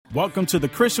Welcome to the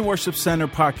Christian Worship Center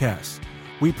podcast.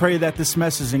 We pray that this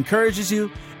message encourages you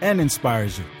and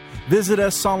inspires you. Visit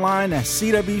us online at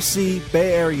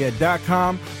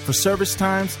cwcbayarea.com for service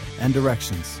times and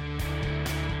directions.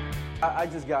 I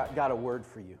just got a word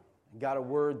for you. Got a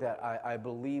word that I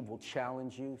believe will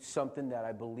challenge you, something that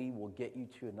I believe will get you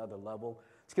to another level.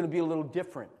 It's going to be a little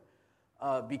different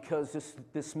because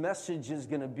this message is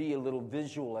going to be a little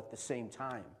visual at the same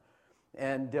time.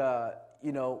 And,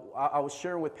 I was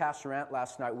sharing with Pastor Ant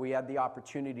last night. We had the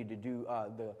opportunity to do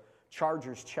the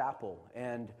Chargers Chapel.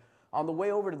 And on the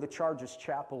way over to the Chargers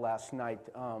Chapel last night,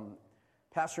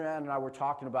 Pastor Ant and I were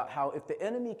talking about how if the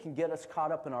enemy can get us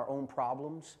caught up in our own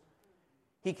problems,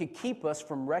 he could keep us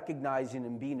from recognizing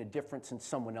and being a difference in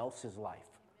someone else's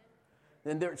life.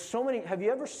 And there's so many. Have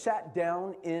you ever sat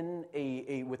down in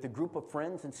with a group of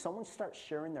friends and someone starts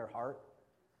sharing their heart?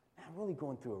 Man, I'm really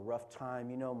going through a rough time.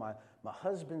 You know, my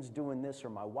husband's doing this, or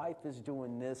my wife is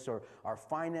doing this, or our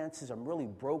finances, I'm really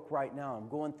broke right now, I'm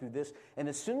going through this. And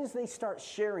as soon as they start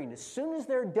sharing, as soon as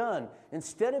they're done,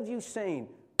 instead of you saying,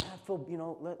 I feel,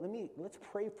 let's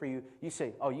pray for you, you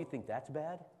say, oh, you think that's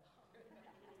bad?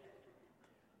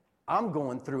 I'm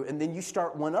going through, and then you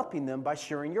start one-upping them by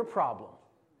sharing your problem.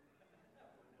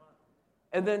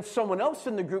 And then someone else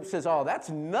in the group says, oh,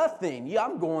 that's nothing. Yeah,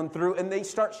 I'm going through, and they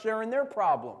start sharing their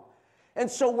problem. And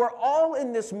so we're all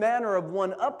in this manner of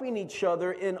one-upping each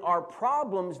other in our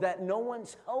problems that no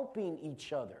one's helping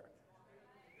each other.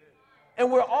 And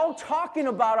we're all talking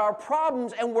about our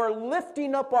problems, and we're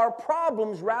lifting up our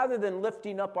problems rather than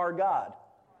lifting up our God.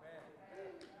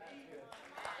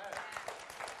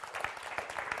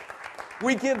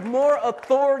 We give more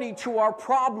authority to our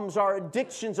problems, our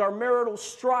addictions, our marital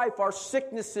strife, our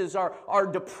sicknesses, our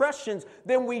depressions,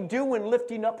 than we do in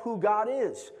lifting up who God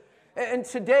is. And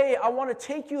today, I want to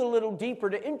take you a little deeper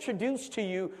to introduce to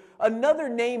you another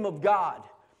name of God.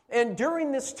 And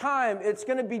during this time, it's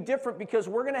going to be different because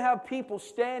we're going to have people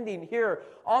standing here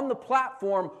on the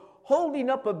platform holding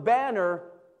up a banner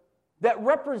that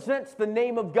represents the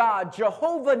name of God,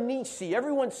 Jehovah Nissi.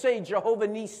 Everyone say Jehovah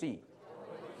Nissi.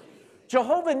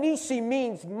 Jehovah Nissi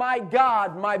means my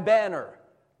God, my banner,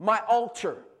 my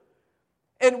altar.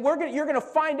 And you're going to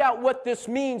find out what this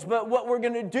means, but what we're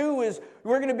going to do is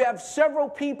we're going to have several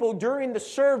people during the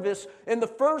service. In the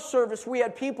first service, we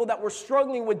had people that were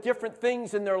struggling with different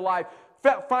things in their life,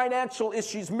 financial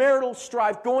issues, marital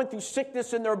strife, going through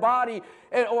sickness in their body,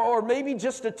 or maybe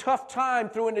just a tough time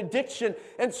through an addiction.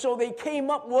 And so they came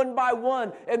up one by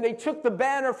one, and they took the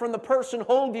banner from the person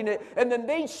holding it, and then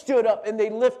they stood up and they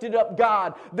lifted up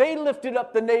God. They lifted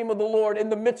up the name of the Lord in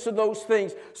the midst of those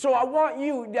things. So I want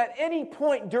you, at any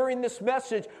point during this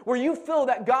message, where you feel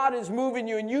that God is moving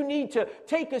you, and you need to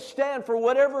take a stand for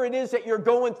whatever it is that you're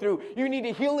going through. You need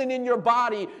a healing in your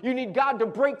body. You need God to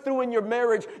break through in your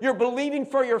marriage. You're believing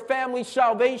for your family's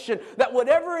salvation, that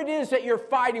whatever it is that you're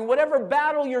fighting, whatever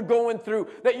battle you're going through,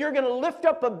 that you're going to lift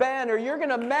up a banner, you're going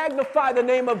to magnify the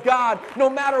name of God no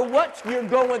matter what you're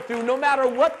going through, no matter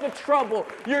what the trouble,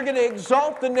 you're going to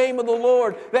exalt the name of the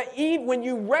Lord, that even when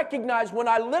you recognize, when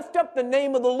I lift up the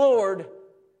name of the Lord,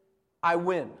 I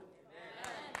win.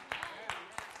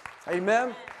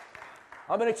 Amen?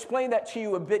 I'm going to explain that to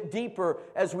you a bit deeper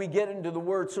as we get into the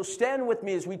Word. So stand with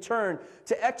me as we turn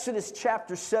to Exodus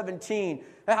chapter 17.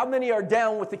 How many are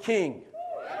down with the King?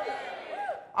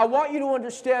 I want you to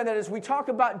understand that as we talk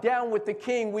about down with the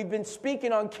King, we've been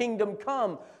speaking on Kingdom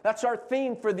Come. That's our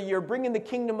theme for the year, bringing the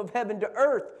kingdom of heaven to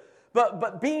earth.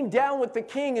 But being down with the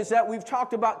King is that we've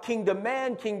talked about kingdom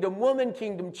man, kingdom woman,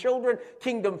 kingdom children,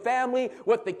 kingdom family,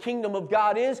 what the kingdom of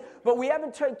God is. But we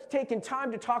haven't taken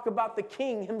time to talk about the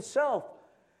King himself.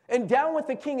 And down with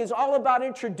the King is all about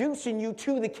introducing you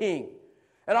to the King.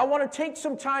 And I want to take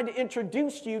some time to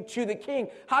introduce you to the King.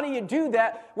 How do you do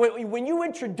that? When you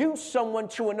introduce someone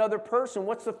to another person,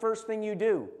 what's the first thing you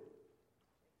do?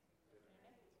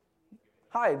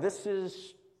 Hi, this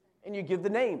is, and you give the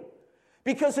name.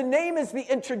 Because the name is the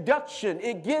introduction.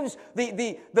 It gives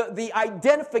the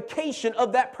identification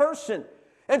of that person.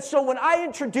 And so when I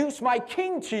introduce my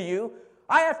King to you,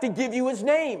 I have to give you his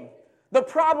name. The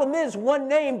problem is one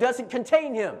name doesn't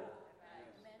contain him.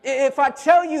 If I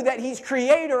tell you that he's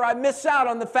creator, I miss out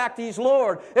on the fact that he's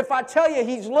Lord. If I tell you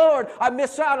he's Lord, I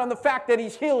miss out on the fact that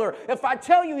he's healer. If I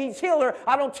tell you he's healer,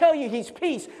 I don't tell you he's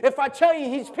peace. If I tell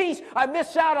you he's peace, I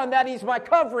miss out on that he's my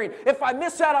covering. If I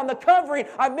miss out on the covering,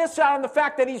 I miss out on the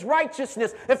fact that he's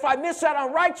righteousness. If I miss out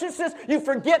on righteousness, you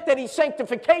forget that he's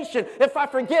sanctification. If I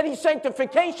forget he's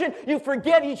sanctification, you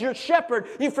forget he's your shepherd.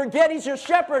 You forget he's your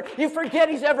shepherd, you forget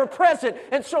he's ever present.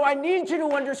 And so I need you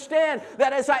to understand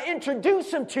that as I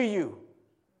introduce him to you,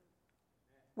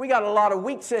 We got a lot of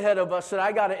weeks ahead of us, and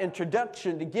I got an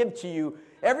introduction to give to you.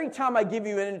 Every time I give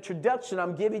you an introduction,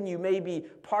 I'm giving you maybe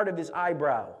part of his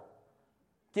eyebrow,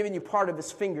 giving you part of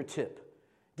his fingertip,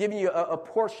 giving you a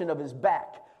portion of his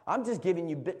back. I'm just giving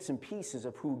you bits and pieces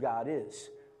of who God is.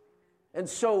 And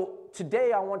so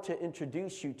today I want to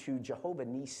introduce you to Jehovah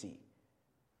Nissi,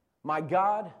 my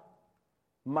God,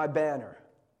 my banner.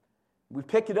 We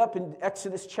pick it up in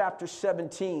Exodus chapter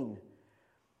 17.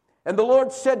 And the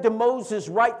Lord said to Moses,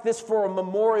 write this for a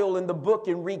memorial in the book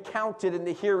and recount it in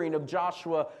the hearing of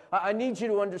Joshua. I need you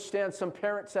to understand, some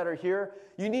parents that are here,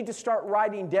 you need to start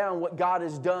writing down what God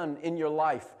has done in your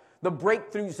life, the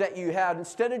breakthroughs that you had.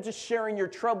 Instead of just sharing your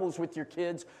troubles with your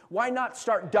kids, why not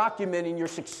start documenting your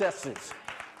successes?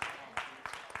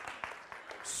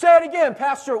 Say it again,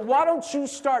 Pastor. Why don't you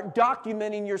start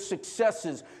documenting your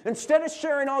successes? Instead of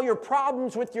sharing all your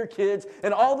problems with your kids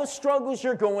and all the struggles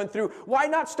you're going through, why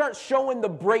not start showing the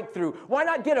breakthrough? Why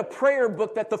not get a prayer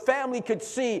book that the family could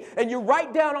see and you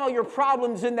write down all your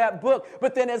problems in that book,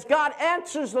 but then as God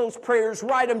answers those prayers,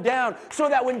 write them down so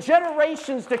that when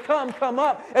generations to come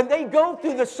up and they go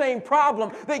through the same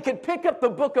problem, they could pick up the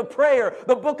book of prayer,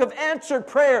 the book of answered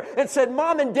prayer, and said,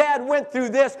 Mom and Dad went through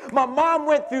this, my mom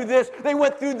went through this, they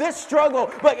went through this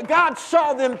struggle, but God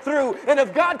saw them through. And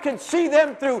if God could see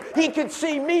them through, He could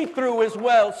see me through as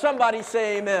well. Somebody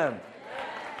say amen.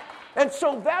 And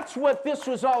so that's what this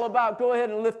was all about. Go ahead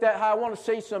and lift that high. I want to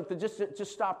say something.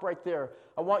 Just stop right there.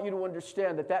 I want you to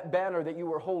understand that banner that you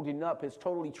were holding up has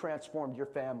totally transformed your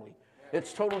family.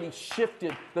 It's totally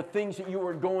shifted the things that you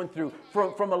were going through.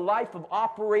 From a life of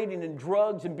operating in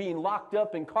drugs and being locked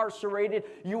up, incarcerated,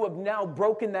 you have now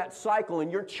broken that cycle,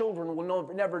 and your children will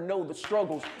never know the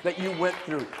struggles that you went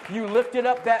through. You lifted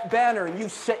up that banner, and you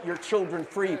set your children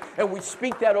free. And we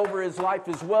speak that over his life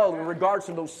as well in regards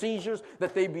to those seizures,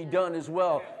 that they be done as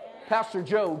well. Pastor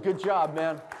Joe, good job,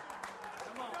 man.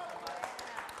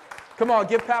 Come on,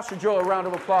 give Pastor Joe a round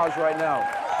of applause right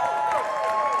now.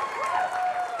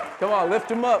 Come on, lift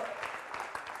him up.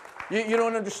 You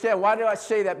don't understand. Why did I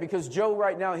say that? Because Joe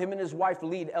right now, him and his wife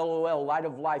lead LOL, Light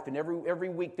of Life, and every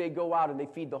week they go out and they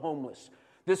feed the homeless.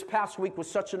 This past week was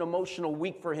such an emotional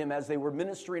week for him as they were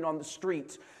ministering on the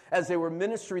streets. As they were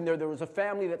ministering there was a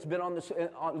family that's been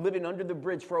living under the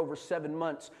bridge for over 7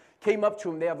 months. Came up to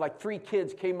him. They have like 3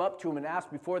 kids. Came up to him and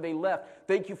asked before they left,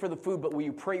 thank you for the food, but will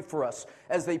you pray for us?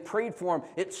 As they prayed for him,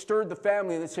 it stirred the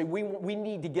family. And they say, we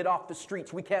need to get off the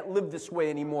streets. We can't live this way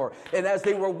anymore. And as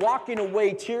they were walking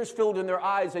away, tears filled in their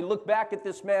eyes, they looked back at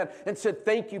this man and said,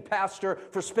 thank you, Pastor,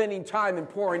 for spending time and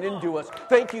pouring into us.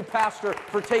 Thank you, Pastor,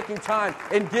 for taking time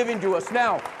and giving to us.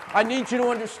 Now, I need you to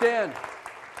understand,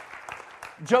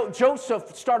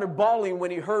 Joseph started bawling when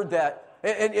he heard that.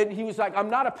 And he was like,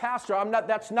 I'm not a pastor.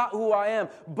 That's not who I am.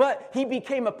 But he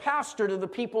became a pastor to the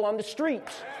people on the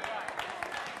streets.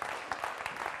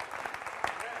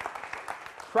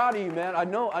 Proud of you, man. I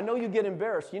know you get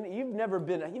embarrassed. You've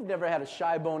never had a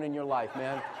shy bone in your life,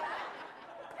 man.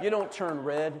 You don't turn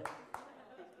red.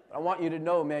 I want you to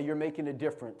know, man, you're making a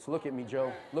difference. Look at me,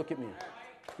 Joe. Look at me.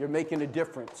 You're making a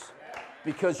difference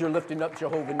because you're lifting up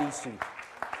Jehovah Nissi.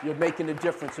 You're making a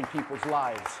difference in people's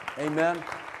lives. Amen.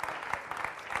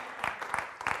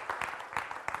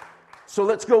 So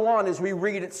let's go on as we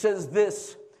read. It says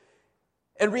this,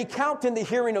 and recount in the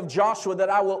hearing of Joshua that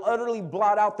I will utterly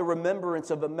blot out the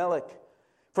remembrance of Amalek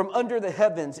from under the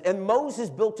heavens. And Moses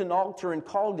built an altar and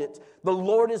called it, the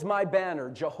Lord is my banner,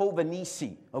 Jehovah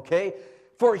Nissi. Okay?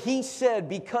 For he said,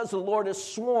 because the Lord has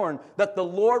sworn that the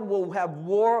Lord will have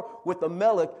war with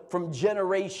Amalek from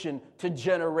generation to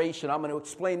generation. I'm going to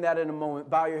explain that in a moment.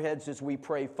 Bow your heads as we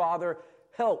pray. Father,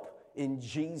 help in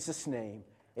Jesus' name.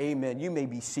 Amen. You may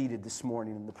be seated this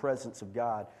morning in the presence of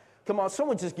God. Come on,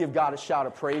 someone just give God a shout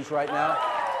of praise right now.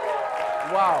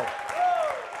 Wow.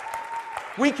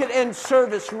 We could end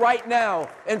service right now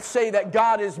and say that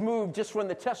God is moved just from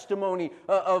the testimony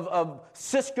of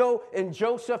Cisco and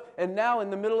Joseph. And now in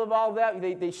the middle of all that,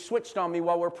 they switched on me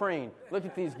while we're praying. Look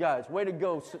at these guys. Way to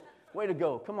go. Way to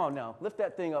go. Come on now. Lift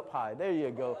that thing up high. There you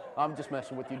go. I'm just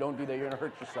messing with you. Don't do that. You're going to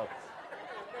hurt yourself.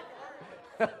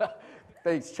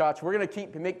 Thanks, Chach. We're going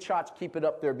to make Chach keep it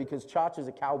up there because Chach is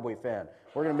a Cowboy fan.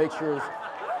 We're going to make sure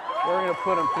we're going to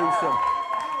put him through some.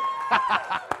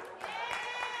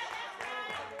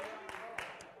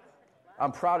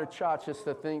 I'm proud of Chach, just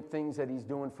the things that he's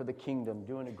doing for the kingdom.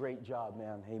 Doing a great job,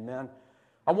 man. Amen.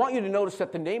 I want you to notice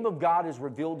that the name of God is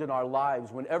revealed in our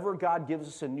lives. Whenever God gives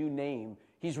us a new name,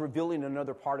 he's revealing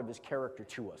another part of his character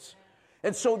to us.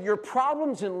 And so your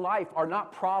problems in life are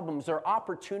not problems. They're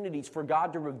opportunities for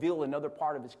God to reveal another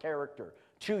part of his character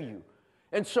to you.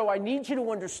 And so I need you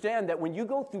to understand that when you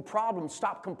go through problems,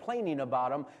 stop complaining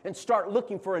about them and start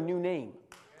looking for a new name.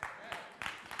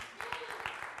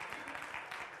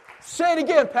 Say it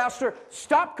again, Pastor.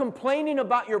 Stop complaining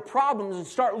about your problems and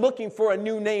start looking for a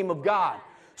new name of God.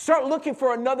 Start looking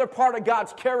for another part of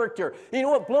God's character. You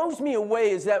know what blows me away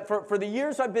is that for the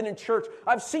years I've been in church,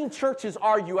 I've seen churches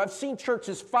argue. I've seen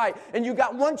churches fight. And you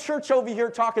got one church over here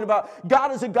talking about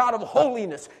God is a God of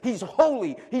holiness. He's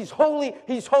holy. He's holy.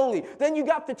 He's holy. Then you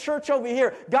got the church over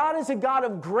here. God is a God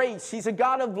of grace. He's a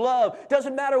God of love.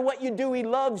 Doesn't matter what you do, He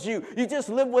loves you. You just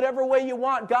live whatever way you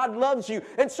want. God loves you.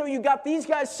 And so you got these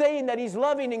guys saying that He's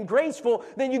loving and graceful.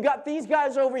 Then you got these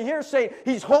guys over here saying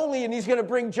He's holy and He's going to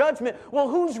bring judgment. Well,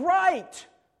 who's right?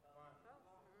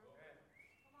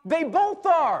 They both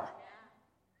are.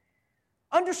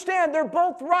 Understand, they're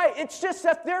both right. It's just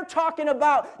that they're talking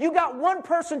about, you got one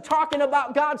person talking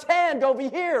about God's hand over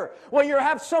here, while you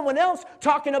have someone else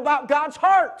talking about God's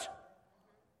heart.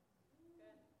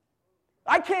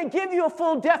 I can't give you a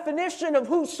full definition of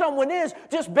who someone is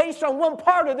just based on one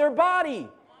part of their body.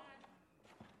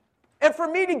 And for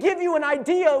me to give you an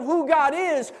idea of who God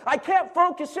is, I can't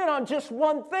focus in on just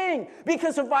one thing.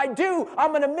 Because if I do,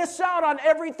 I'm going to miss out on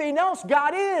everything else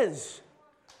God is.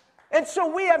 And so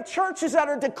we have churches that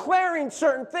are declaring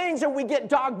certain things and we get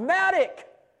dogmatic.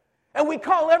 And we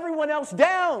call everyone else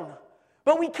down.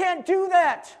 But we can't do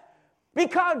that.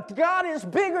 Because God is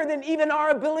bigger than even our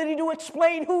ability to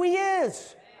explain who He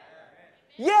is.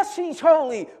 Yes, He's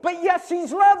holy, but yes,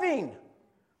 He's loving.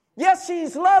 Yes,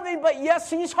 He's loving, but yes,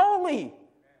 He's holy.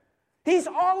 He's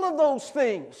all of those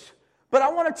things. But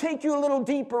I want to take you a little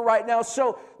deeper right now.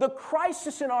 So the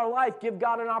crisis in our life give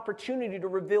God an opportunity to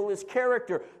reveal His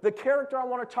character. The character I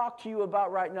want to talk to you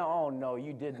about right now. Oh, no,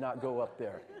 you did not go up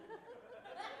there.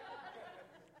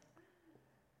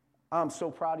 I'm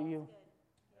so proud of you.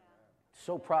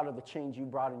 So proud of the change you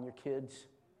brought in your kids.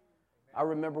 I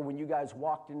remember when you guys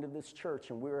walked into this church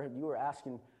and you were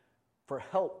asking for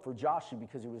help for Joshua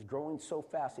because he was growing so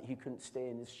fast that he couldn't stay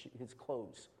in his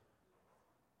clothes.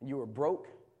 And you were broke.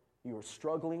 You were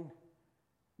struggling.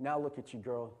 Now look at you,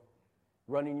 girl,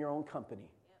 running your own company.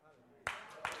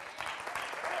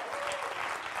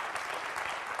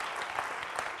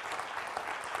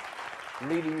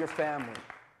 Leading your family.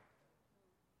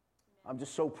 I'm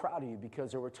just so proud of you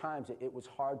because there were times that it was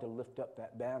hard to lift up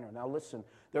that banner. Now listen,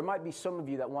 there might be some of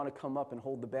you that want to come up and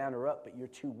hold the banner up, but you're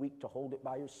too weak to hold it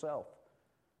by yourself.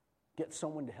 Get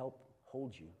someone to help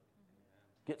hold you.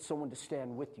 Get someone to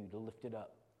stand with you to lift it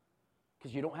up.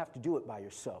 Because you don't have to do it by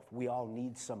yourself. We all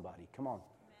need somebody. Come on.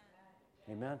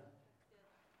 Amen?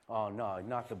 Oh, no,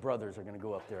 not the brothers are going to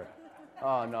go up there.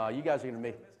 Oh, no, you guys are going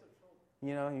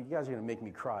to make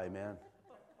me cry, man.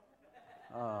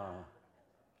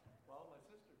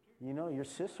 Your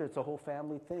sister, it's a whole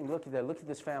family thing. Look at that. Look at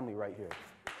this family right here.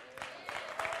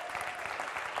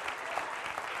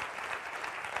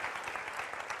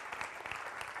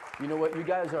 You know what? You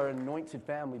guys are an anointed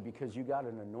family because you got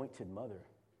an anointed mother.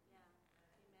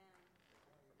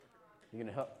 You're going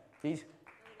to help.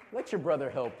 Let your brother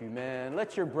help you, man.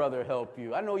 Let your brother help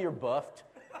you. I know you're buffed.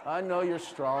 I know you're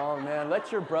strong, man.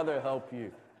 Let your brother help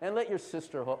you. And let your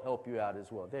sister help you out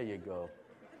as well. There you go.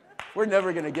 We're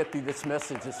never going to get through this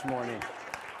message this morning.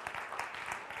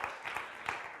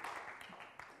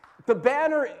 The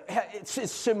banner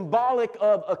is symbolic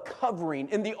of a covering.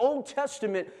 In the Old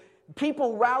Testament,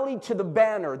 people rallied to the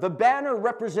banner. The banner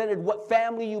represented what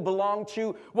family you belonged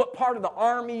to, what part of the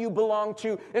army you belonged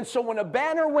to. And so when a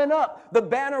banner went up, the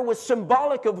banner was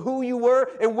symbolic of who you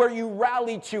were and where you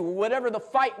rallied to, whatever the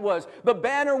fight was. The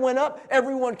banner went up,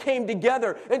 everyone came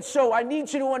together. And so I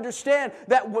need you to understand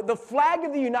that the flag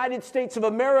of the United States of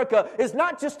America is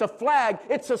not just a flag,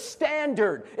 it's a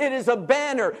standard. It is a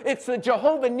banner. It's the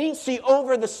Jehovah Nissi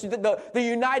over the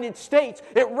United States.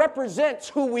 It represents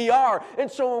who we are. And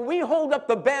so when we hold up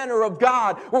the banner of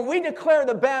God, when we declare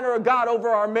the banner of God over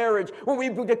our marriage, when we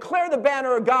declare the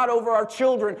banner of God over our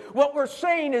children, what we're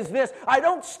saying is this: I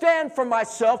don't stand for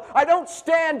myself. I don't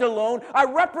stand alone. I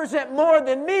represent more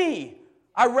than me.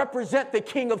 I represent the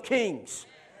King of Kings.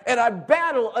 And I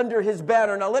battle under His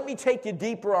banner. Now let me take you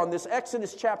deeper on this.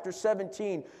 Exodus chapter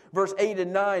 17, verse 8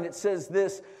 and 9, it says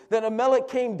this: Then Amalek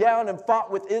came down and fought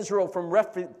with Israel from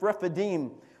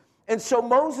Rephidim. And so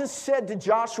Moses said to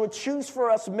Joshua, choose for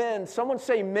us men. Someone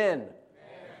say men.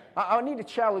 I need to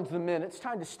challenge the men. It's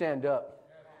time to stand up.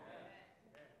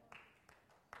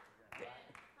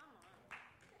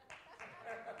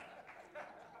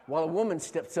 While a woman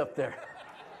steps up there.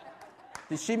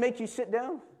 Did she make you sit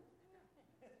down?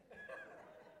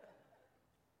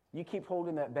 You keep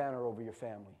holding that banner over your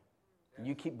family.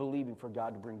 You keep believing for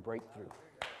God to bring breakthrough.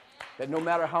 That no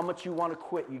matter how much you want to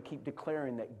quit, you keep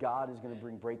declaring that God is going to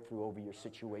bring breakthrough over your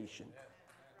situation.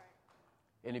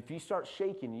 And if you start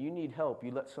shaking and you need help,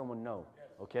 you let someone know,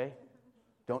 okay?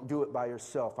 Don't do it by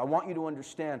yourself. I want you to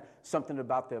understand something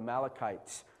about the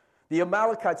Amalekites. The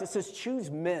Amalekites, it says,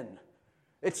 choose men.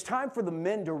 It's time for the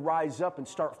men to rise up and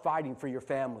start fighting for your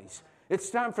families. It's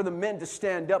time for the men to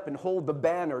stand up and hold the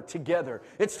banner together.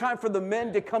 It's time for the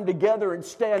men to come together and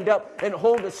stand up and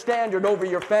hold a standard over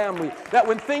your family. That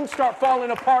when things start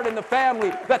falling apart in the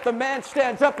family, that the man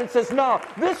stands up and says, no,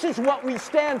 this is what we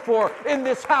stand for in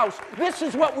this house. This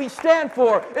is what we stand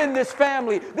for in this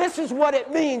family. This is what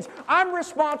it means. I'm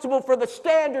responsible for the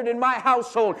standard in my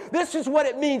household. This is what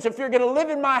it means. If you're going to live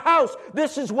in my house,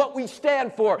 this is what we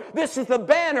stand for. This is the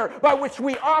banner by which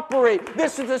we operate.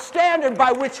 This is the standard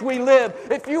by which we live.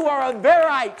 If you are a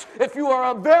Verite, if you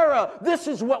are a Vera, this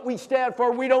is what we stand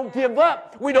for. We don't give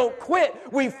up. We don't quit.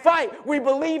 We fight. We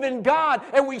believe in God,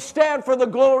 and we stand for the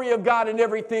glory of God in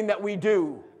everything that we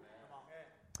do.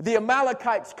 The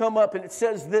Amalekites come up, and it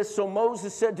says this, so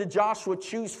Moses said to Joshua,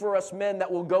 choose for us men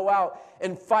that will go out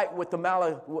and fight with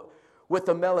Amalek.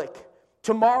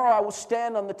 Tomorrow I will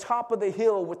stand on the top of the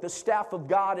hill with the staff of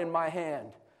God in my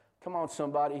hand. Come on,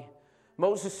 somebody.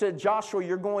 Moses said, Joshua,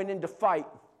 you're going in to fight.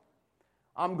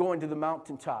 I'm going to the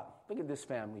mountaintop. Look at this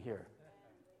family here.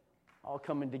 All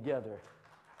coming together.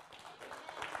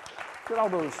 Look at all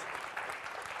those.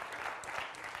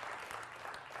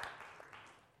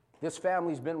 This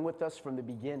family's been with us from the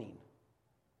beginning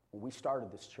when we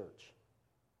started this church.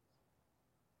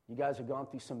 You guys have gone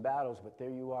through some battles, but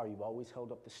there you are. You've always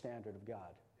held up the standard of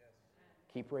God.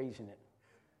 Keep raising it.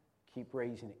 Keep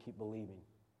raising it. Keep believing.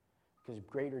 Because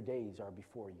greater days are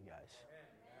before you guys.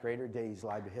 Greater days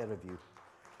lie ahead of you.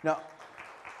 Now,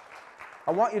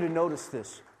 I want you to notice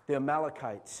this. The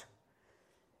Amalekites,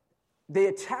 they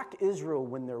attack Israel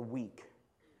when they're weak.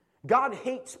 God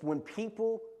hates when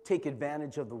people take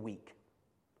advantage of the weak.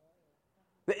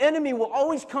 The enemy will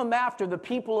always come after the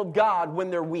people of God when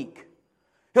they're weak.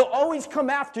 He'll always come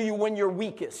after you when you're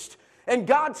weakest. And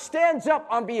God stands up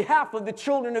on behalf of the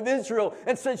children of Israel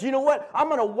and says, you know what? I'm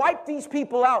going to wipe these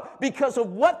people out because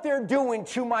of what they're doing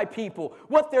to my people,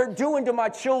 what they're doing to my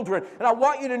children. And I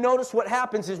want you to notice what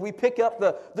happens as we pick up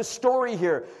the story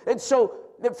here. And so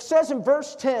it says in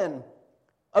verse 10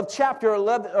 of chapter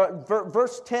 11,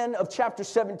 verse 10 of chapter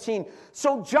 17,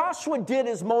 so Joshua did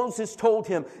as Moses told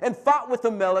him and fought with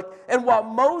Amalek. And while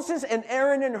Moses and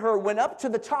Aaron and Hur went up to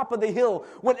the top of the hill,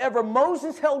 whenever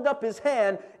Moses held up his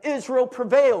hand, Israel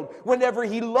prevailed. Whenever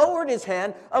he lowered his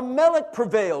hand, Amalek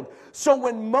prevailed. So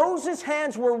when Moses'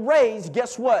 hands were raised,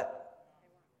 guess what?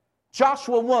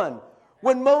 Joshua won.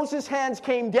 When Moses' hands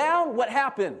came down, what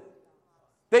happened?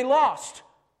 They lost.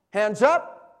 Hands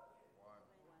up.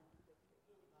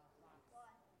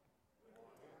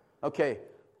 Okay,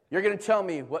 you're going to tell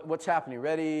me what's happening.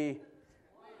 Ready?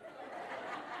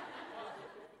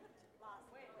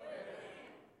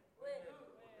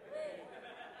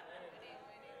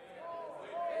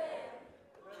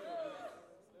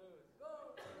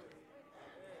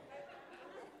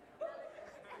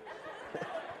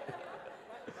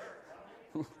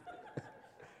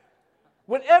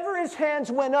 Whenever his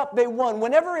hands went up, they won.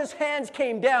 Whenever his hands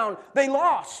came down, they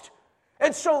lost.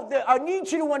 And so I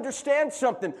need you to understand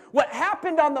something. What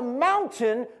happened on the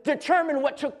mountain determined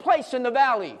what took place in the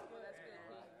valley.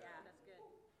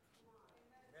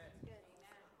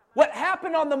 What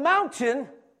happened on the mountain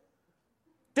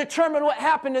determined what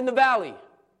happened in the valley.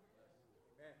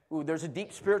 Ooh, there's a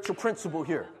deep spiritual principle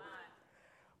here.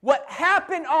 What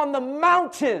happened on the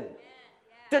mountain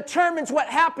determines what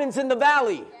happens in the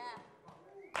valley.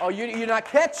 Oh, you're not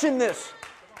catching this.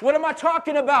 What am I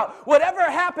talking about? Whatever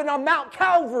happened on Mount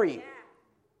Calvary,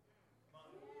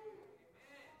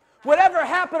 whatever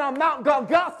happened on Mount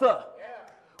Golgotha,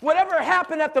 whatever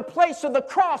happened at the place of the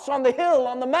cross on the hill,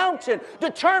 on the mountain,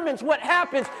 determines what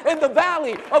happens in the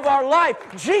valley of our life.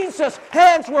 Jesus'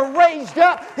 hands were raised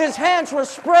up. His hands were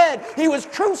spread. He was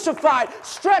crucified,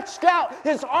 stretched out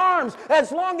his arms.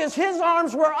 As long as his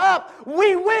arms were up,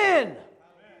 we win.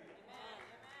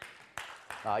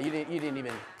 You didn't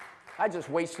even... I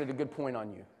just wasted a good point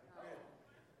on you.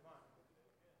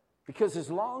 Because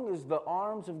as long as the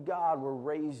arms of God were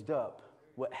raised up,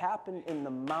 what happened in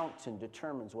the mountain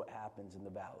determines what happens in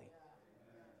the valley.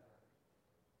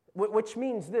 Which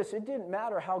means this, it didn't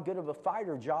matter how good of a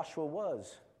fighter Joshua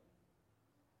was.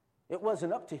 It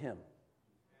wasn't up to him.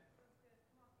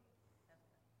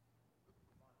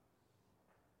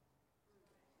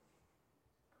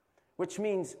 Which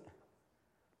means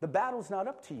the battle's not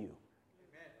up to you.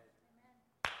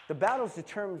 The battle's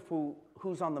determined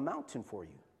who's on the mountain for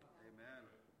you.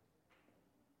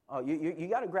 Oh, you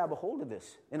got to grab a hold of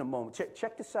this in a moment.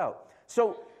 Check this out.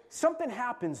 So something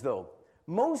happens, though.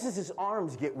 Moses'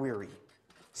 arms get weary.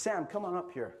 Sam, come on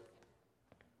up here.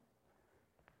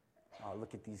 Oh,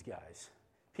 look at these guys.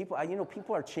 People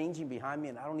are changing behind me,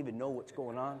 and I don't even know what's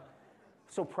going on. I'm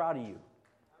so proud of you.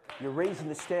 You're raising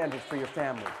the standard for your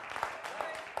family.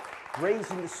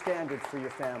 Raising the standard for your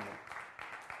family.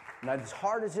 Now, as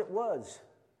hard as it was,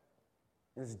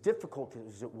 and as difficult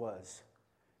as it was,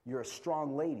 you're a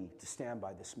strong lady to stand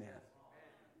by this man.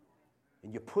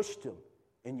 And you pushed him,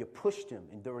 and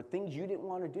there were things you didn't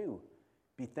want to do.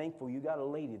 Be thankful you got a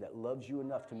lady that loves you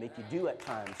enough to make you do at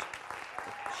times.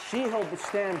 She held the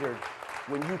standard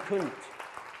when you couldn't.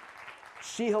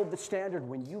 She held the standard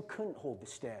when you couldn't hold the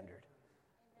standard.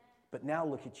 But now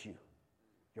look at you.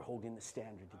 You're holding the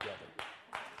standard together.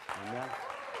 Amen?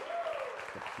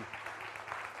 Thank you.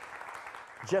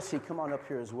 Jesse, come on up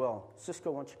here as well.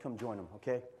 Cisco, why don't you come join him,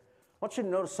 okay? I want you to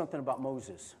notice something about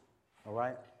Moses, all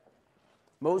right?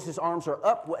 Moses' arms are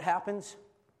up. What happens?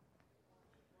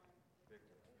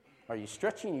 Are you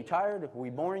stretching? You tired? Are we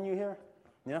boring you here?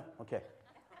 Yeah? Okay.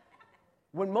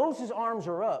 When Moses' arms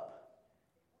are up,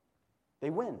 they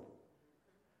win.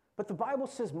 But the Bible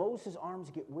says Moses'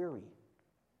 arms get weary.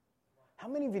 How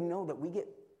many of you know that we get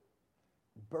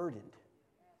burdened?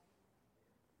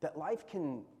 That life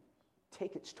can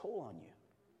take its toll on you.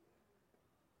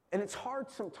 And it's hard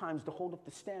sometimes to hold up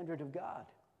the standard of God.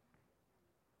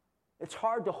 It's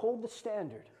hard to hold the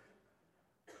standard.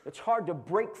 It's hard to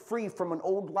break free from an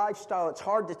old lifestyle. It's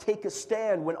hard to take a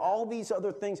stand when all these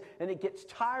other things, and it gets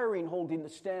tiring holding the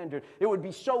standard. It would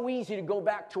be so easy to go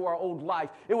back to our old life.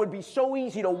 It would be so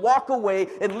easy to walk away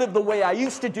and live the way I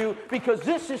used to do because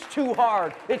this is too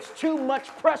hard. It's too much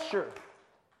pressure.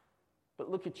 But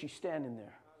look at you standing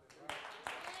there.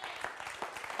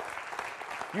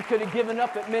 You could have given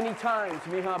up at many times,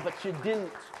 Miha, but you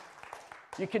didn't.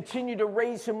 You continue to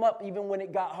raise him up even when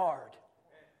it got hard.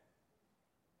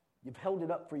 You've held it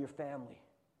up for your family.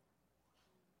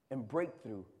 And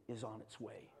breakthrough is on its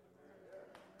way.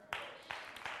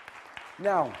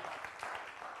 Now,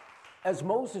 as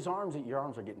Moses' arms, your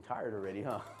arms are getting tired already,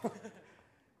 huh?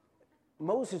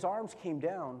 Moses' arms came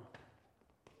down.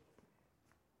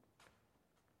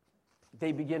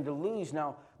 They began to lose.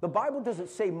 Now, the Bible doesn't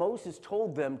say Moses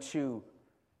told them to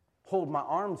hold my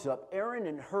arms up. Aaron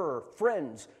and her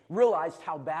friends realized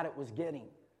how bad it was getting.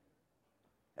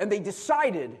 And they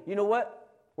decided, you know what?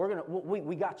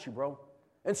 We got you, bro.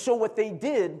 And so what they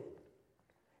did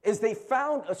is they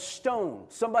found a stone.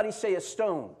 Somebody say a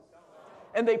stone.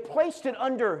 And they placed it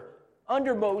under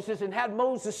Moses and had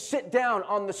Moses sit down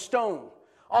on the stone,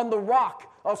 on the rock.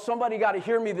 Oh, somebody got to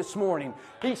hear me this morning.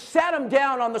 He sat him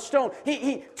down on the stone.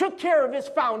 He took care of his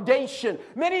foundation.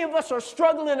 Many of us are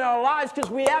struggling in our lives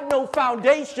because we have no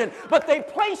foundation, but they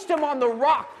placed him on the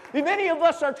rock. Many of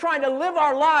us are trying to live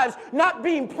our lives not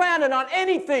being planted on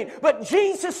anything, but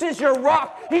Jesus is your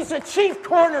rock. He's the chief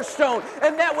cornerstone,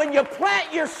 and that when you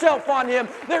plant yourself on him,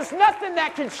 there's nothing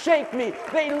that can shake me.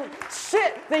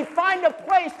 They find a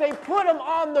place, they put him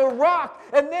on the rock,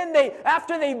 and then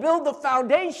after they build the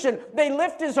foundation, they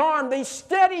lift his arm, they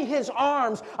steady his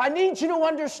arms. I need you to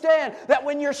understand that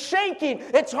when you're shaking,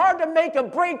 it's hard to make a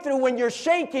breakthrough when you're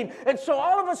shaking, and so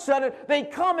all of a sudden, they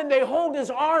come and they hold his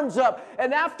arms up,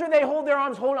 and after they hold their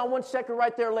arms, hold on one second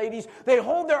right there, ladies. They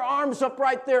hold their arms up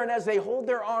right there, and as they hold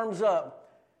their arms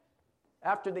up,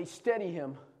 after they steady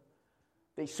him,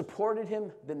 they supported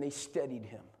him, then they steadied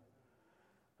him.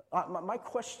 My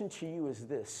question to you is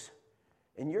this.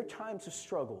 In your times of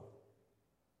struggle,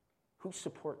 who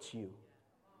supports you?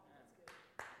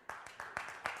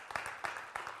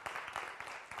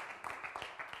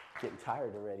 Getting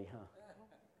tired already, huh?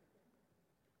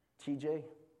 TJ?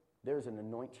 There's an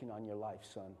anointing on your life,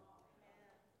 son.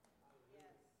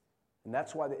 And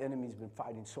that's why the enemy's been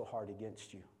fighting so hard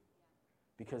against you.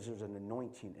 Because there's an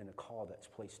anointing and a call that's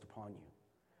placed upon you.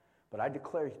 But I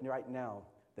declare right now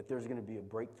that there's going to be a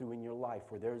breakthrough in your life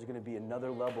where there's going to be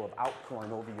another level of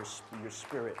outpouring over your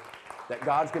spirit. That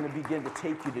God's going to begin to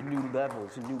take you to new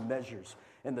levels and new measures.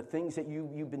 And the things that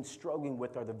you've been struggling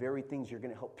with are the very things you're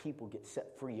going to help people get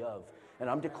set free of. And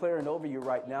I'm declaring over you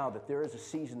right now that there is a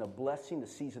season of blessing, a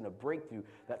season of breakthrough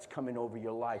that's coming over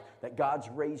your life. That God's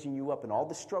raising you up, and all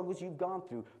the struggles you've gone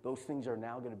through, those things are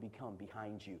now going to become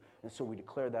behind you. And so we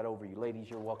declare that over you. Ladies,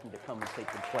 you're welcome to come and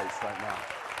take your place right now.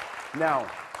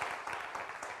 Now,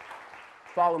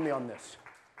 follow me on this.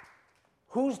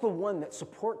 Who's the one that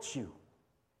supports you?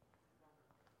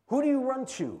 Who do you run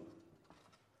to?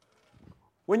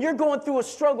 When you're going through a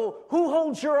struggle, who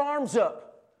holds your arms up?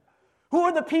 Who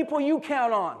are the people you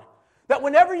count on? That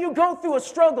whenever you go through a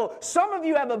struggle, some of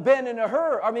you have a Ben and a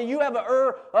Hur. I mean, you have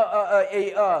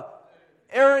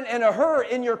Aaron and a Hur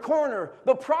in your corner.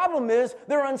 The problem is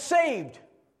they're unsaved.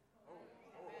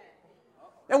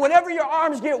 And whenever your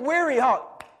arms get weary,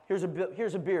 here's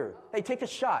a beer. Hey, take a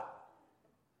shot.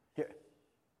 Here,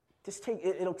 just take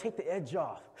it. It'll take the edge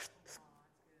off.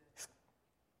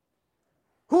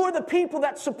 Who are the people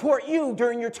that support you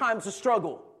during your times of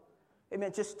struggle? Hey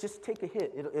man, just take a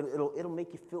hit. It'll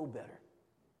make you feel better.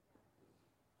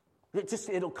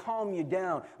 It'll calm you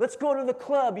down. Let's go to the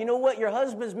club. You know what? Your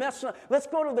husband's messing up. Let's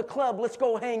go to the club. Let's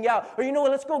go hang out. Or you know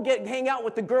what? Let's go hang out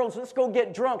with the girls. Let's go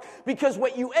get drunk. Because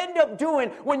what you end up doing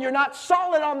when you're not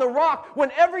solid on the rock,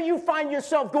 whenever you find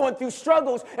yourself going through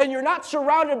struggles and you're not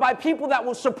surrounded by people that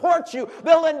will support you,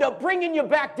 they'll end up bringing you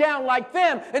back down like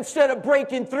them instead of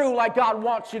breaking through like God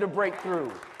wants you to break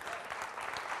through.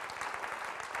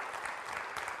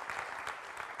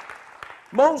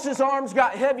 Moses' arms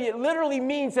got heavy. It literally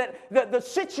means that the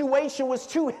situation was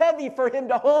too heavy for him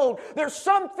to hold. There's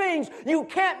some things you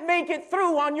can't make it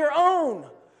through on your own.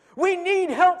 We need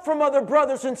help from other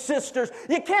brothers and sisters.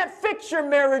 You can't fix your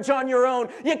marriage on your own.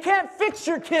 You can't fix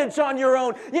your kids on your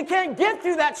own. You can't get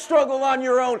through that struggle on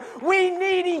your own. We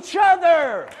need each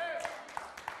other.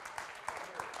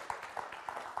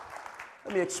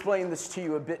 Let me explain this to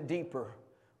you a bit deeper.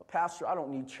 Pastor, I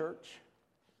don't need church.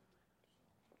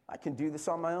 I can do this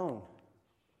on my own.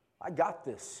 I got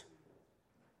this.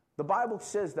 The Bible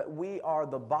says that we are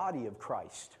the body of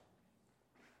Christ.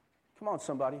 Come on,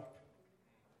 somebody.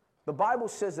 The Bible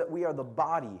says that we are the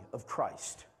body of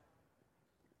Christ.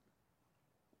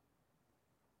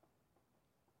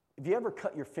 Have you ever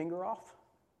cut your finger off?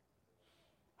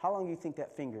 How long do you think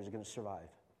that finger is going to survive?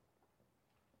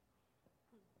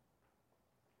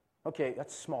 Okay,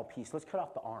 that's a small piece. Let's cut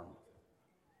off the arm.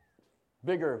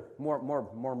 Bigger,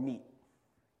 more meat.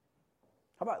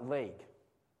 How about leg?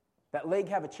 That leg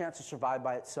have a chance to survive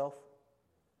by itself?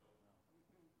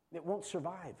 It won't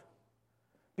survive.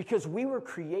 Because we were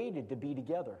created to be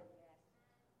together.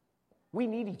 We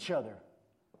need each other.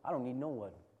 I don't need no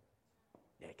one.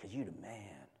 Yeah, because you're the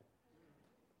man.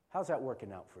 How's that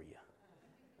working out for you?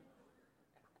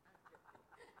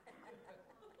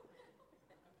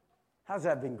 How's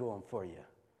that been going for you?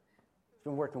 It's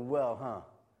been working well, huh?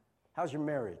 How's your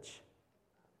marriage?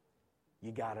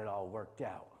 You got it all worked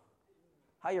out.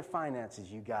 How are your finances?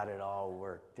 You got it all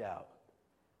worked out.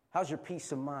 How's your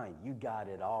peace of mind? You got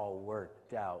it all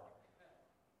worked out.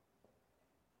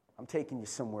 I'm taking you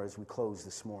somewhere as we close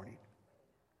this morning.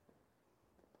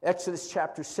 Exodus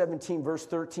chapter 17, verse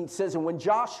 13 says, and when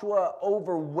Joshua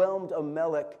overwhelmed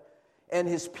Amalek and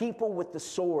his people with the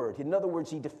sword, in other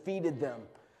words, he defeated them,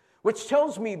 which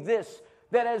tells me this,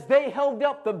 that as they held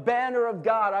up the banner of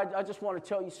God, I just want to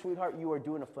tell you, sweetheart, you are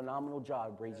doing a phenomenal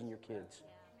job raising your kids.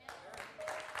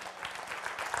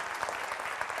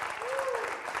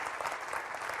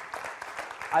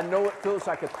 I know it feels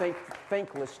like a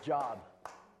thankless job.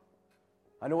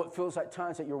 I know it feels like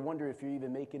times that you're wondering if you're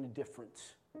even making a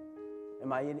difference.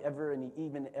 Am I ever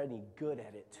even any good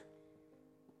at it?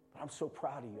 But I'm so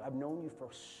proud of you. I've known you for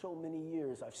so many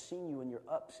years. I've seen you in your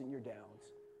ups and your downs.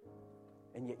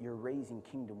 And yet you're raising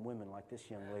kingdom women like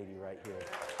this young lady right here.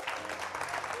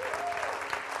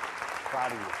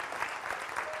 Proud of you.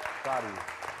 Proud of you.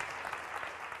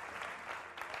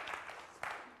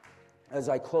 As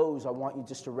I close, I want you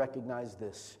just to recognize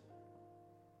this.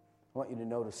 I want you to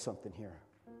notice something here.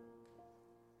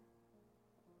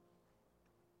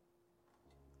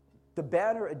 The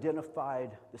banner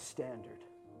identified the standard.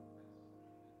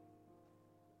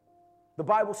 The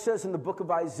Bible says in the book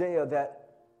of Isaiah that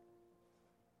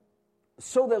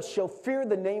so they shall fear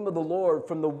the name of the Lord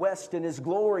from the west and his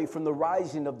glory from the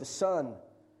rising of the sun.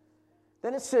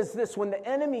 Then it says this, when the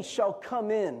enemy shall come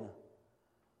in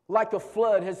like a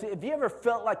flood. Have you ever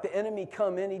felt like the enemy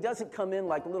come in? He doesn't come in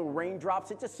like little raindrops.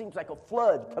 It just seems like a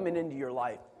flood coming into your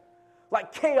life.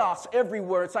 Like chaos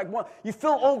everywhere. It's like you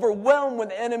feel overwhelmed when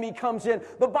the enemy comes in.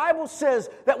 The Bible says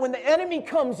that when the enemy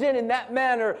comes in that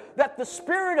manner, that the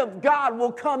Spirit of God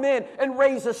will come in and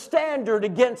raise a standard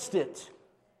against it.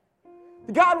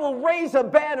 God will raise a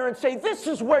banner and say, this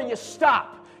is where you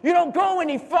stop. You don't go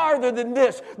any farther than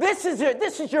this. This is it.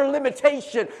 This is your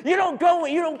limitation. You don't go,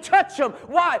 you don't touch them.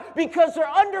 Why? Because they're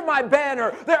under my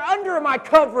banner. They're under my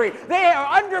covering. They are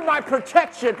under my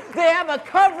protection. They have a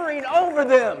covering over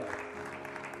them.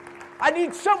 I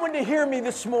need someone to hear me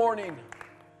this morning.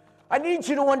 I need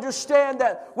you to understand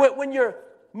that when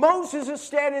Moses is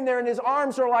standing there and his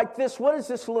arms are like this, what does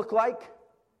this look like?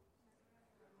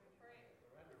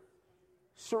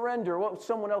 Surrender. What would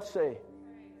someone else say?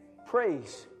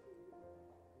 Praise.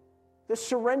 The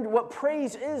surrender, what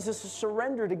praise is a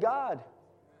surrender to God.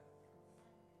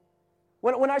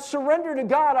 When I surrender to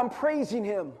God, I'm praising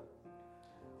Him.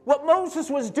 What Moses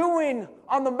was doing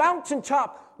on the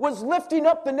mountaintop was lifting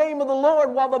up the name of the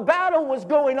Lord while the battle was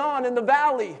going on in the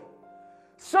valley.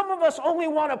 Some of us only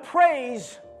want to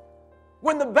praise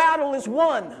when the battle is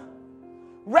won,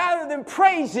 rather than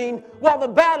praising while the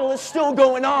battle is still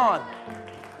going on.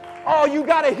 Oh, you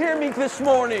got to hear me this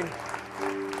morning.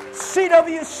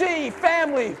 CWC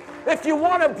family, if you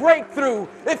want a breakthrough,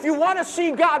 if you want to see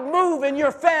God move in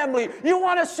your family, you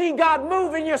want to see God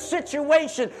move in your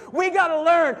situation, we got to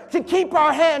learn to keep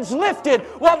our hands lifted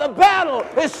while the battle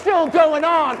is still going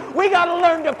on. We got to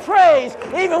learn to praise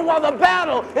even while the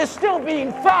battle is still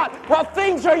being fought, while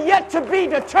things are yet to be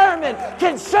determined.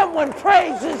 Can someone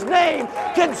praise His name?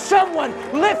 Can someone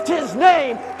lift His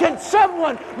name? Can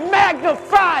someone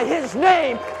magnify His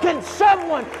name? Can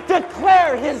someone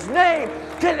declare His name?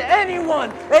 Can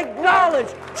anyone acknowledge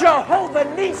Jehovah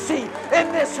Nissi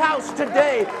in this house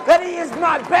today? That He is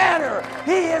my banner.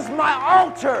 He is my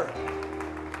altar.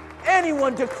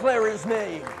 Anyone declare His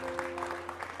name?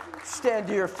 Stand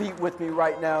to your feet with me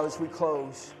right now as we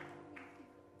close.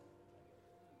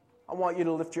 I want you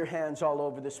to lift your hands all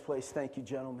over this place. Thank you,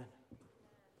 gentlemen.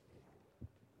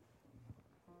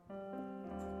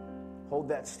 Hold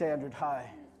that standard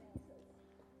high.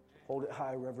 Hold it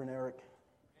high, Reverend Eric.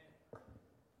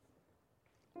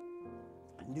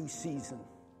 New season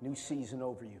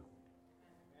over you.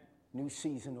 New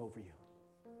season over you.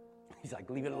 He's like,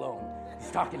 leave it alone.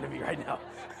 He's talking to me right now.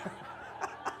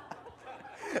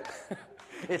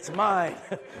 It's mine.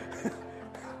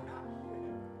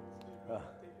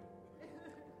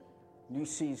 New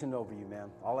season over you, man.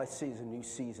 All I see is a new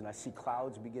season. I see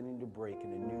clouds beginning to break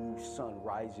and a new sun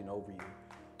rising over you.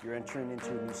 You're entering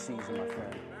into a new season, my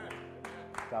friend.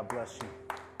 God bless you.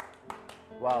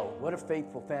 Wow, what a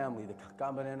faithful family. The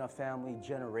Cabanena family,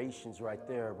 generations right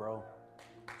there, bro.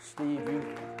 Steve, you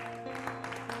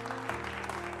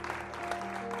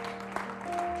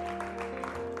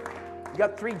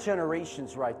got 3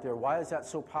 generations right there. Why is that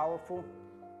so powerful?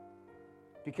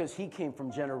 Because he came from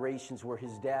generations where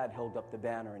his dad held up the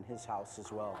banner in his house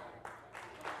as well.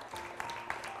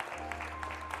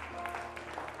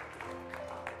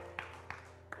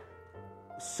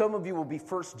 Some of you will be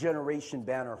first-generation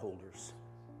banner holders.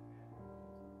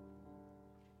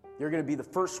 You're going to be the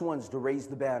first ones to raise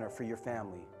the banner for your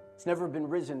family. It's never been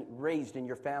raised in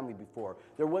your family before.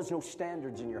 There was no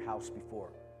standards in your house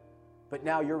before. But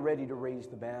now you're ready to raise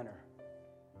the banner.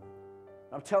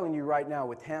 I'm telling you right now,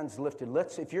 with hands lifted,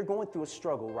 if you're going through a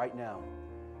struggle right now,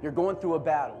 you're going through a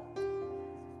battle,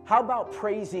 how about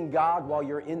praising God while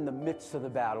you're in the midst of the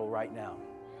battle right now?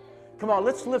 Come on,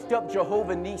 let's lift up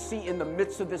Jehovah Nissi in the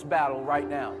midst of this battle right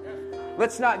now.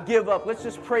 Let's not give up. Let's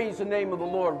just praise the name of the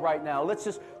Lord right now. Let's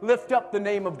just lift up the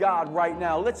name of God right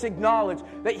now. Let's acknowledge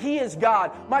that He is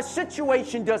God. My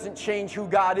situation doesn't change who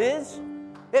God is.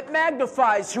 It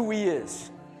magnifies who He is.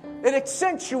 It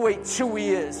accentuates who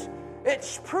He is.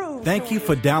 It proves. Thank you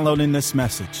for downloading this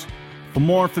message. For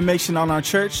more information on our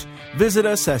church, visit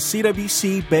us at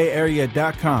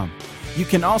cwcbayarea.com. You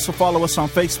can also follow us on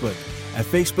Facebook at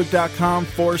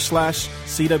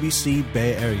facebook.com/CWC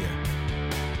Bay Area.